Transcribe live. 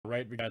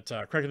right, we got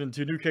cracking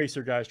into new case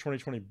here, guys.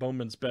 2020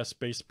 Bowman's Best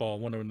Baseball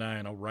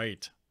 109. All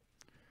right.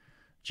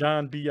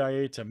 John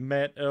BIA to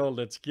Matt L.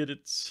 Let's get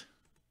it.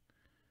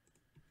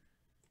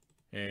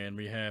 And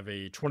we have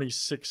a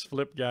 26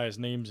 flip, guys.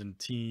 Names and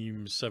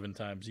teams 7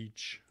 times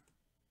each.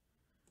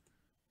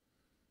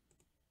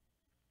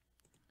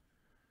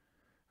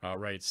 All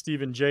right.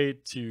 Stephen J.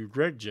 to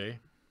Greg J.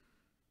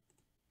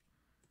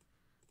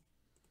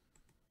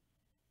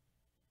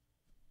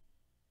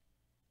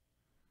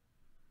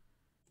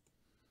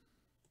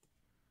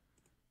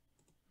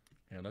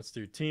 And let's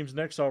do teams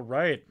next. All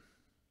right.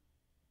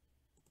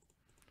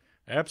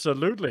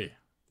 Absolutely.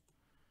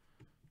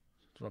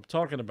 That's what I'm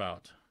talking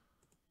about.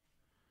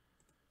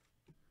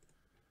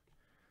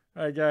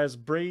 All right, guys.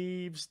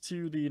 Braves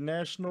to the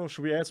National.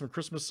 Should we add some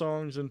Christmas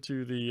songs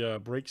into the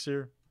breaks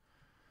here?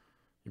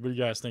 What do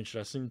you guys think?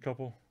 Should I sing a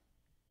couple?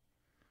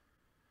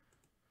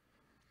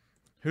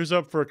 Who's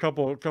up for a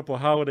couple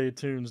holiday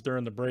tunes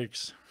during the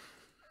breaks?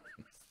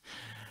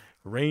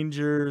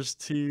 Rangers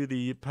to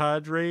the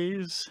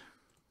Padres.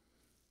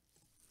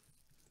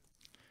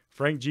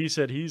 Frank G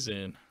said he's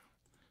in.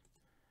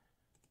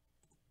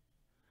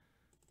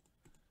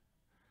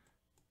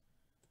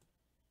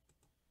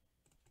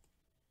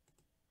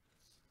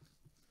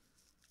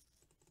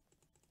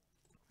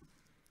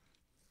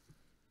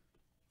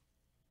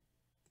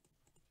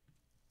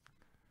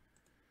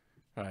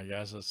 All right,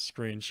 guys, let's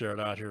screen share it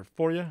out here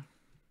for you.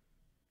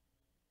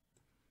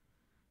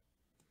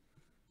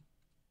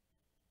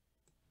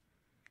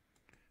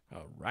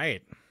 All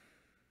right.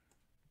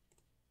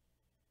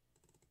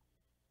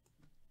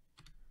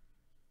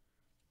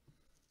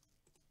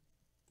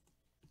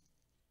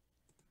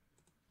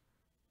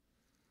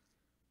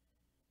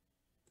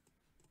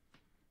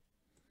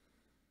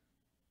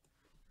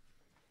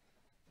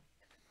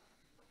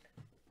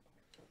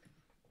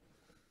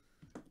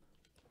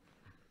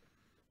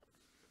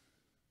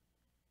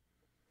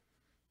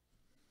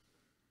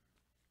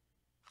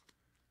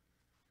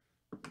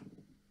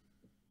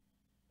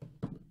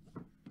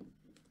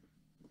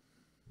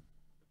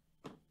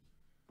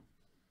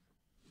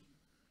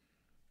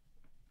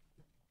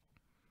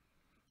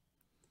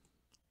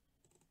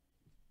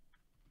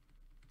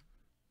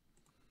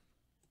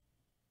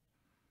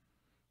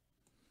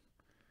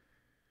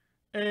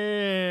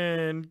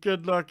 And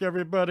good luck,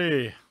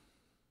 everybody.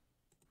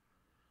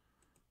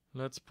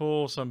 Let's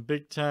pull some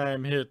big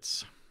time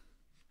hits.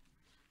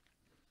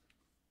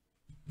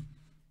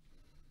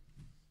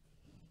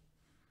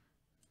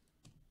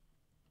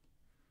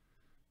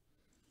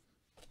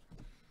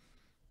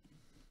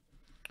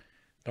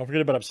 Don't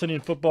forget about Obsidian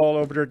Football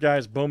over there,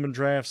 guys. Bowman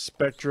Draft,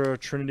 Spectra,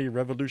 Trinity,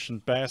 Revolution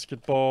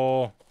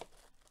Basketball.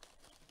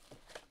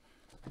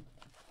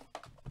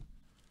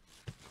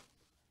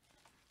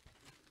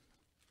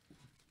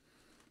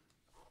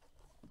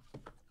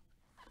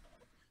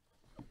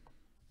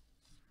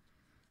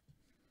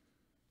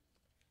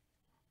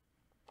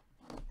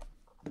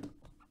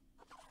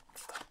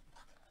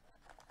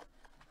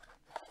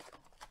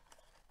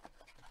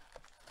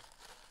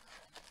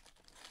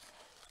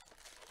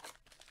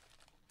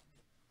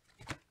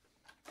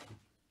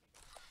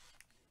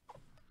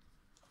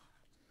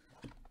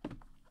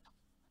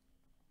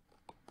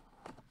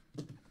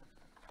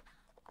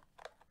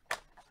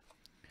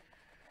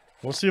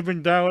 We'll see if we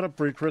can dial it up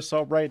for you, Chris.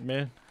 All right,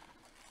 man.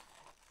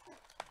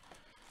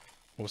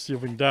 We'll see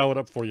if we can dial it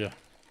up for you.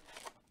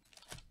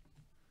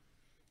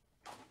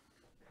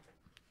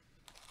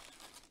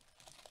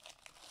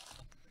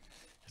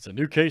 It's a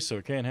new case, so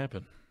it can't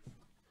happen.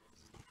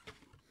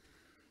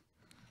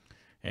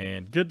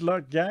 And good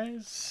luck,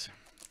 guys.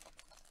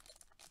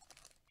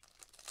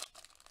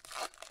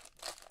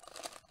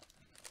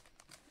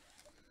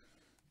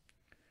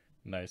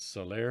 Nice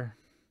Soler.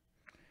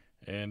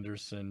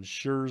 Anderson,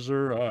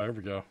 Scherzer. Oh, there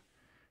we go.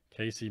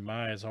 Casey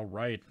Mize. All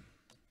right.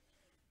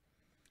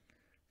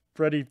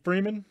 Freddie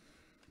Freeman.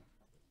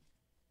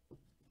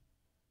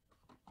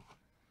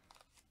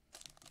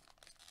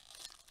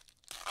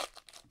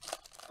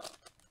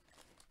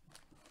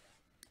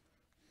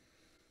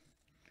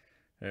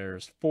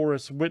 There's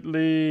Forrest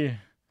Whitley.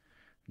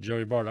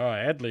 Joey Bart. Oh,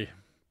 Adley.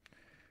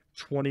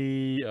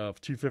 20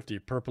 of 250.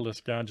 Purpleus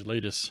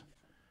Gondolatus.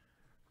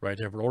 Right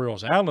there for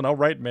Orioles. Allen. All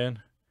right,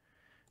 man.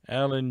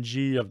 Alan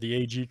G of the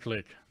AG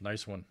Click.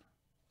 Nice one.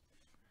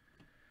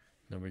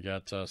 Then we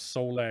got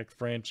Solak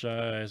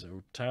franchise.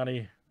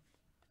 Otani.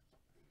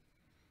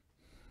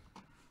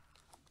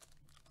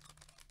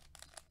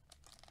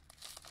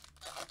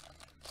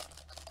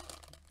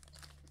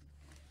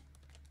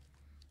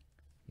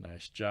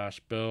 Nice Josh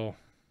Bell.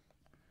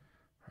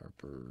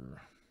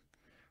 Harper.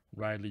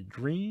 Riley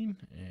Green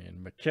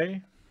and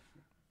McKay.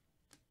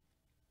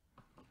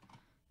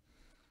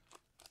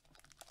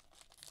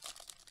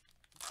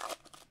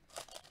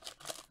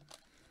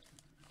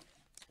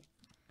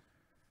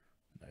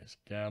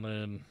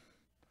 Gallon,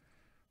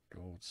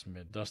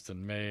 Goldsmith,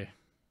 Dustin May,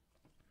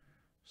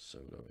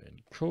 Soto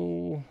and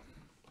Cole.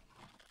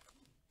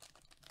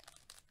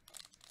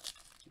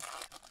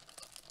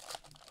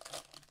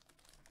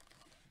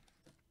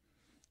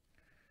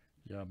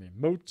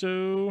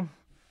 Yamamoto.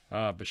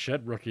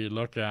 Bichette rookie.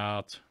 Look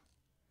out.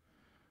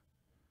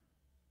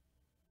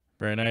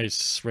 Very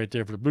nice. Right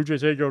there for the Blue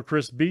Jays. There you go,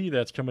 Chris B.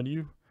 That's coming to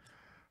you.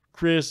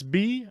 Chris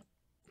B.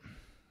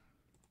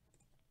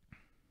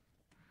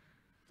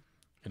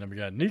 And then we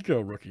got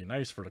Nico rookie.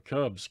 Nice for the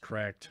Cubs.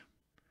 Cracked.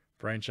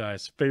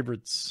 Franchise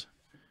favorites.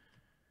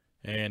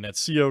 And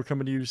that's CO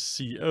coming to you.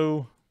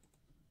 CO.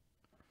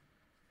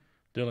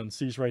 Dylan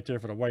Cease right there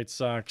for the White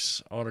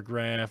Sox.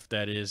 Autograph.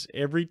 That is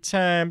every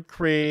time,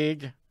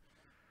 Craig.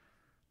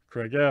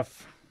 Craig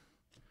F.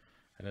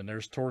 And then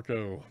there's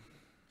Torco.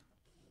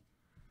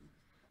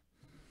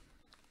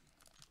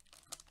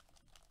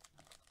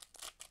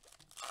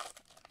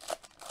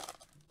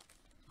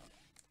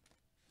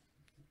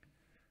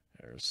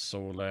 There's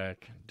Solak,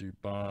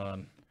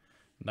 Dupont.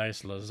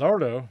 Nice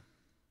Luzardo.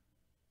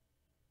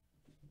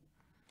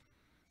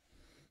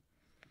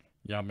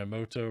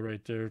 Yamamoto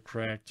right there,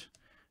 cracked.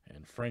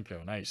 And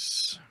Franco,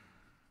 nice.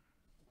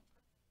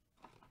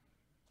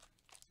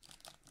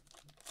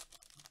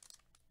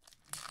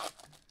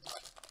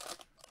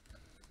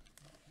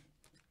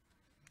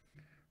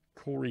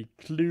 Corey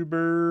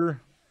Kluber.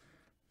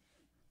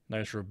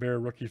 Nice Robert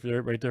rookie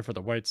right there for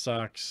the White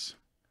Sox.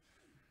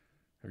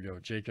 Here we go,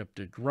 Jacob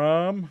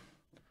deGrom.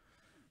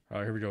 All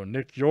right, here we go,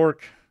 Nick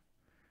York.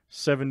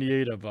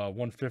 78 of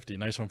 150.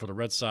 Nice one for the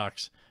Red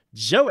Sox.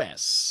 Joe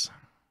S.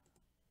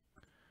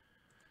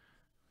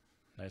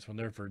 Nice one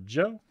there for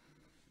Joe.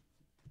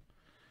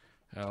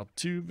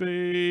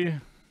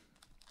 Altuve.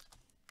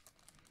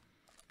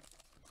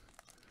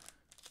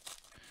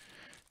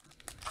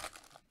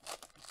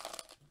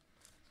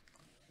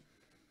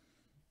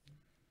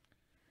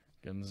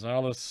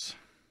 Gonzalez.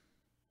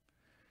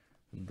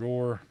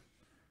 Gore.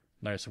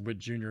 Nice Witt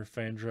Jr.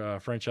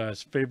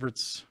 Franchise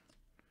favorites.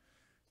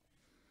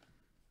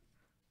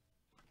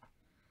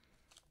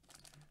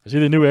 Is he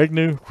the new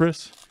Agnew,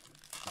 Chris?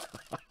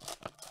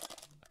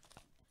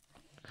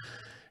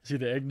 Is he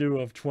the Agnew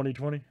of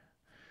 2020?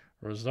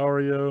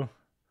 Rosario,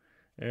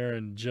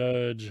 Aaron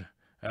Judge,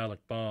 Alec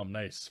Baum.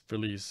 Nice.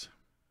 Phillies.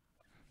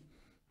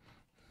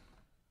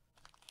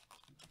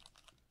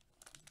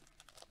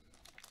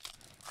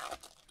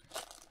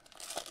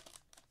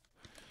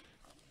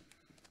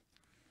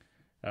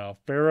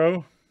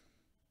 Alfaro.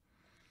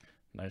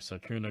 Nice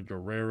Acuna,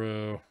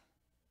 Guerrero,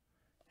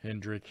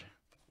 Hendrick.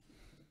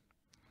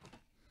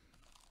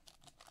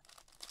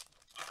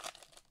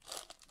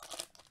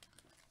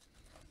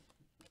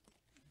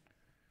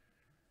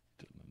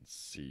 Dylan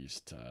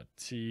Cease,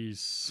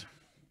 Tatis.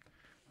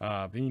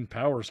 Bean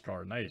Powers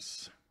card.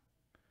 Nice.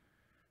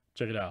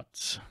 Check it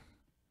out.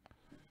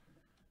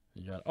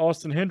 You got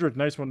Austin Hendrick.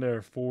 Nice one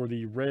there for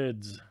the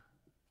Reds.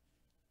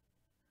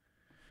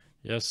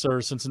 Yes, sir.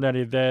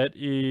 Cincinnati. That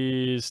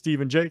is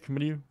Stephen J. coming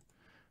to you.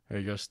 There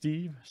you go,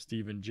 Steve.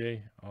 Stephen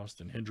J.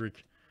 Austin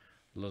Hendrick.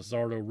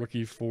 Luzardo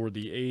rookie for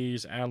the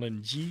A's.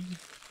 Alan G.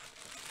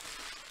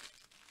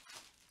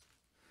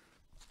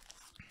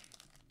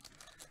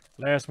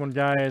 Last one,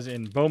 guys,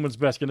 in Bowman's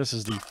Best. And this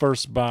is the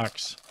first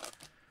box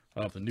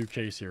of the new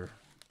case here.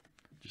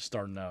 Just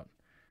starting out.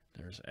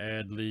 There's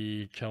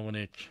Adley,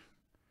 Koenig.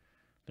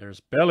 There's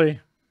Belly.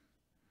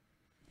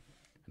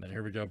 And then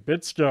here we go.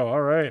 Bitsko.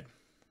 All right.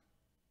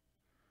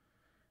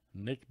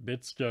 Nick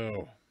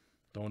Bitsko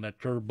throwing that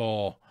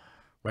curveball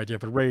right there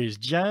for the Rays.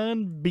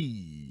 John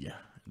B.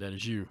 That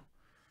is you.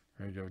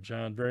 There you go,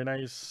 John. Very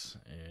nice.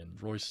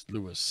 And Royce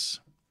Lewis.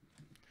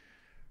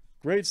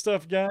 Great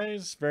stuff,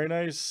 guys. Very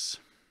nice.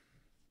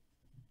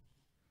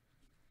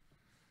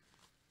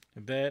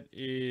 That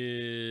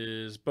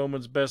is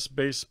Bowman's Best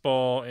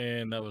Baseball,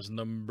 and that was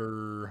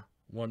number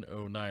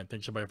 109.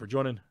 Thanks, everybody, for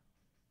joining.